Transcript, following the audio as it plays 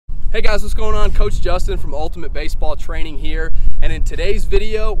Hey guys, what's going on? Coach Justin from Ultimate Baseball Training here, and in today's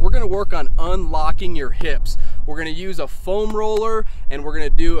video we're going to work on unlocking your hips. We're going to use a foam roller and we're going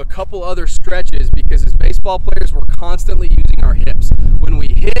to do a couple other stretches because as baseball players we're constantly using our hips. When we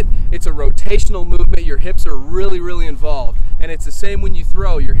hit, it's a rotational movement. Your hips are really involved, and it's the same when you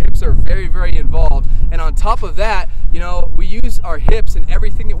throw. Your hips are very involved, and on top of that, you know, we use our hips in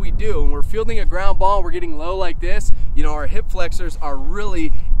everything that we do. When we're fielding a ground ball, we're getting low like this, you know, our hip flexors are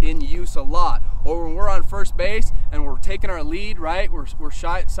really in use a lot. Or when we're on first base and we're taking our lead, right, we're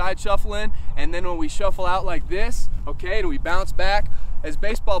side shuffling, and then when we shuffle out like this, okay, and we bounce back. As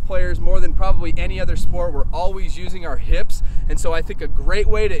baseball players, more than probably any other sport, we're always using our hips, and so I think a great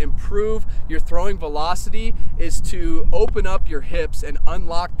way to improve your throwing velocity is to open up your hips and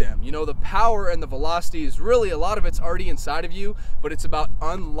unlock them. You know, the power and the velocity is really, a lot of it's already inside of you, but it's about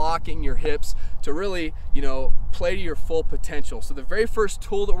unlocking your hips to really, you know, play to your full potential. So the very first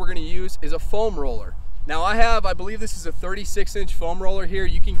tool that we're going to use is a foam roller. Now I believe this is a 36-inch foam roller here.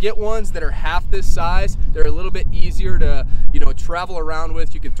 You can get ones that are half this size. They're a little bit easier to, you know, travel around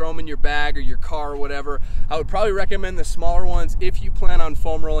with. You can throw them in your bag or your car or whatever. I would probably recommend the smaller ones if you plan on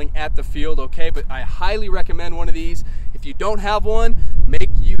foam rolling at the field, okay? But I highly recommend one of these. If you don't have one, make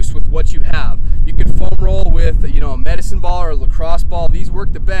use with what you have. You can foam roll with, you know, a medicine ball or a lacrosse ball. These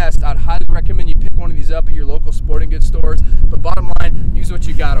work the best. I'd highly recommend you pick one of these up at your local sporting goods stores. But bottom line, use what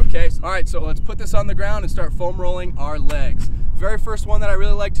you got, okay? All right, so let's put this on the ground and start foam rolling our legs. Very first one that I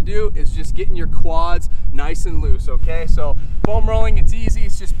really like to do is just getting your quads nice and loose, okay? So foam rolling, it's easy.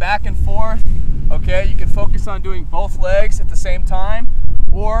 It's just back and forth, okay? You can focus on doing both legs at the same time.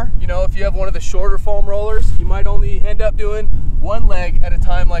 Or, you know, if you have one of the shorter foam rollers, you might only end up doing one leg at a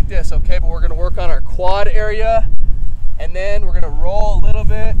time like this, okay? But we're going to work on our quad area, and then we're going to roll a little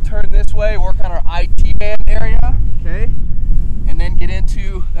bit, turn this way, work on our IT band area, okay? And then get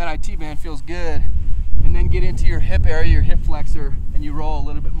into, that IT band feels good, and then get into your hip area, your hip flexor, and you roll a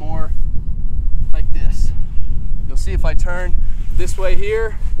little bit more like this. You'll see if I turn this way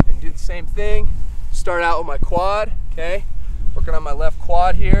here and do the same thing, start out with my quad, okay? Working on my left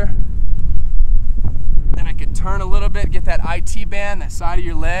quad here. Then I can turn a little bit, get that IT band, that side of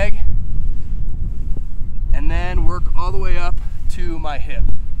your leg, and then work all the way up to my hip.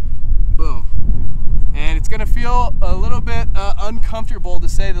 Boom. And it's gonna feel a little bit uncomfortable, to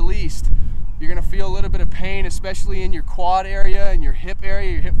say the least. You're gonna feel a little bit of pain, especially in your quad area and your hip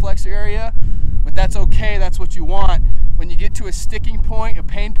area, your hip flexor area, but that's okay, that's what you want. When you get to a sticking point, a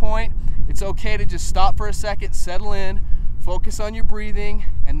pain point, it's okay to just stop for a second, settle in, focus on your breathing,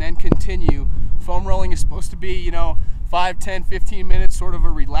 and then continue. Foam rolling is supposed to be, you know, 5, 10, 15 minutes, sort of a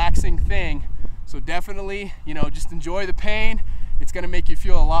relaxing thing. So definitely, you know, just enjoy the pain. It's gonna make you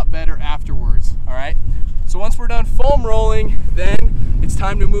feel a lot better afterwards, all right? So once we're done foam rolling, then it's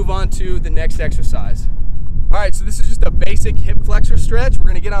time to move on to the next exercise. All right, so this is just a basic hip flexor stretch. We're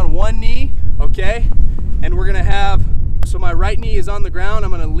gonna get on one knee, okay? And we're gonna have, so my right knee is on the ground.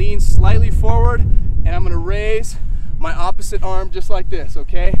 I'm gonna lean slightly forward, and I'm gonna raise my opposite arm just like this,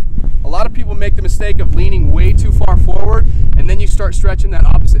 okay? A lot of people make the mistake of leaning way too far forward, and then you start stretching that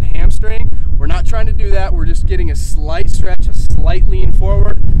opposite hamstring. We're not trying to do that. We're just getting a slight stretch, a slight lean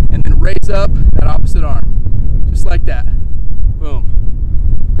forward, and then raise up that opposite arm, just like that. Boom.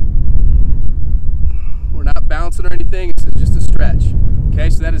 We're not bouncing or anything. This is just a stretch, okay?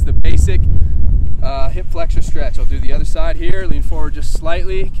 So that is the basic hip flexor stretch. I'll do the other side here. Lean forward just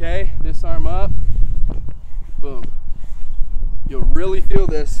slightly, okay? This arm up. Boom. You'll really feel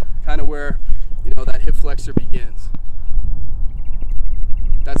this kind of where, you know, that hip flexor begins.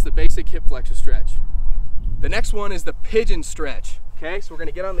 That's the basic hip flexor stretch. The next one is the pigeon stretch, okay? So we're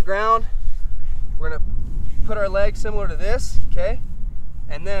gonna get on the ground, we're gonna put our legs similar to this, okay?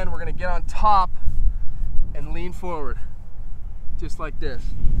 And then we're gonna get on top and lean forward, just like this.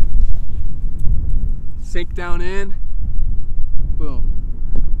 Sink down in,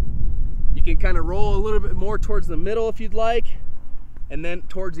 boom. You can kind of roll a little bit more towards the middle if you'd like, and then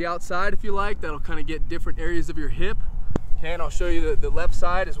towards the outside if you like. That'll kind of get different areas of your hip. Okay, and I'll show you the left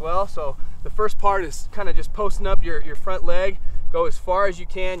side as well. So the first part is kind of just posting up your front leg. Go as far as you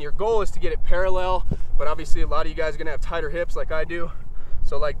can. Your goal is to get it parallel, but obviously a lot of you guys are gonna have tighter hips like I do.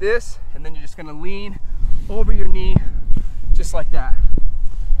 So like this, and then you're just gonna lean over your knee, just like that.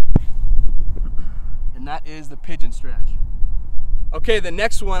 And that is the pigeon stretch. Okay, the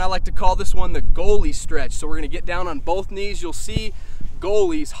next one, I like to call this one the goalie stretch. So we're gonna get down on both knees. You'll see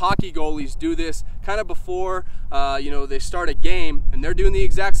goalies, hockey goalies, do this kind of before you know, they start a game, and they're doing the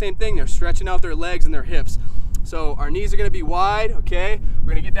exact same thing. They're stretching out their legs and their hips. So our knees are gonna be wide, okay? We're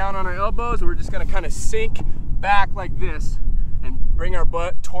gonna get down on our elbows, and we're just gonna kind of sink back like this. and bring our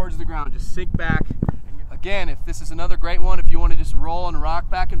butt towards the ground. Just sink back. Again, if this is another great one, if you want to just roll and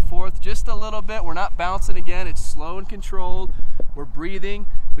rock back and forth just a little bit, we're not bouncing again, it's slow and controlled. We're breathing,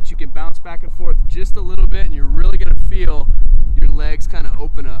 but you can bounce back and forth just a little bit and you're really going to feel your legs kind of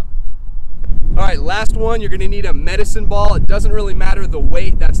open up. All right, last one, you're going to need a medicine ball. It doesn't really matter the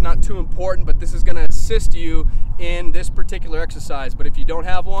weight, that's not too important, but this is going to assist you in this particular exercise. But if you don't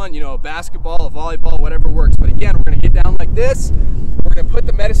have one, you know, a basketball, a volleyball, whatever works. But again, we're going to get down like this. We're going to put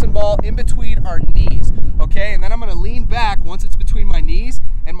the medicine ball in between our knees, okay? And then I'm going to lean back once it's between my knees,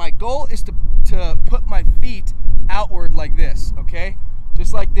 and my goal is to put my feet outward like this, okay?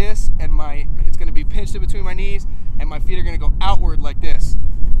 Just like this, and it's going to be pinched in between my knees, and my feet are going to go outward like this.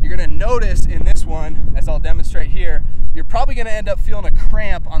 You're going to notice in this one, as I'll demonstrate here, you're probably going to end up feeling a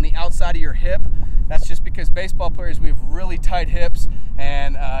cramp on the outside of your hip. That's just because baseball players, we have really tight hips,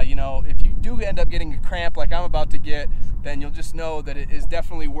 and you know, if you do end up getting a cramp like I'm about to get, then you'll just know that it is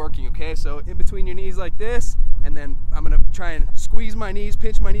definitely working, okay? So in between your knees like this, and then I'm going to try and squeeze my knees,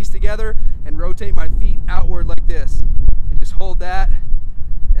 pinch my knees together, and rotate my feet outward like this. And just hold that,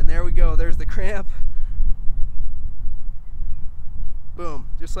 and there we go, there's the cramp. Boom,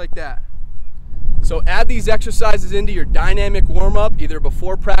 just like that. So add these exercises into your dynamic warm-up, either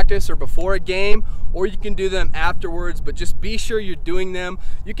before practice or before a game, or you can do them afterwards, but just be sure you're doing them.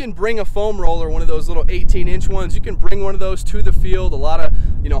 You can bring a foam roller, one of those little 18-inch ones. You can bring one of those to the field. A lot of,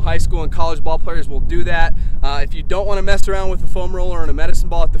 you know, high school and college ball players will do that. If you don't want to mess around with a foam roller and a medicine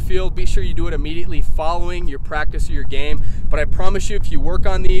ball at the field, be sure you do it immediately following your practice or your game. But I promise you, if you work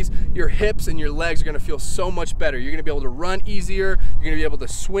on these, your hips and your legs are going to feel so much better. You're going to be able to run easier, you're going to be able to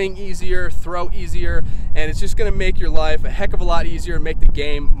swing easier, throw easier, and it's just going to make your life a heck of a lot easier and make the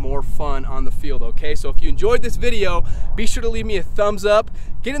game more fun on the field, okay? So if you enjoyed this video, be sure to leave me a thumbs up.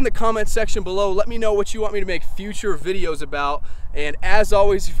 Get in the comment section below. Let me know what you want me to make future videos about. And as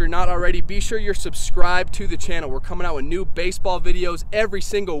always, if you're not already, be sure you're subscribed to the channel. We're coming out with new baseball videos every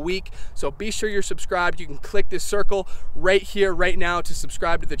single week, so be sure you're subscribed. You can click this circle right here, right now, to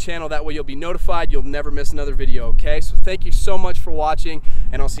subscribe to the channel. That way you'll be notified. You'll never miss another video, okay? So thank you so much for watching,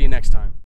 and I'll see you next time.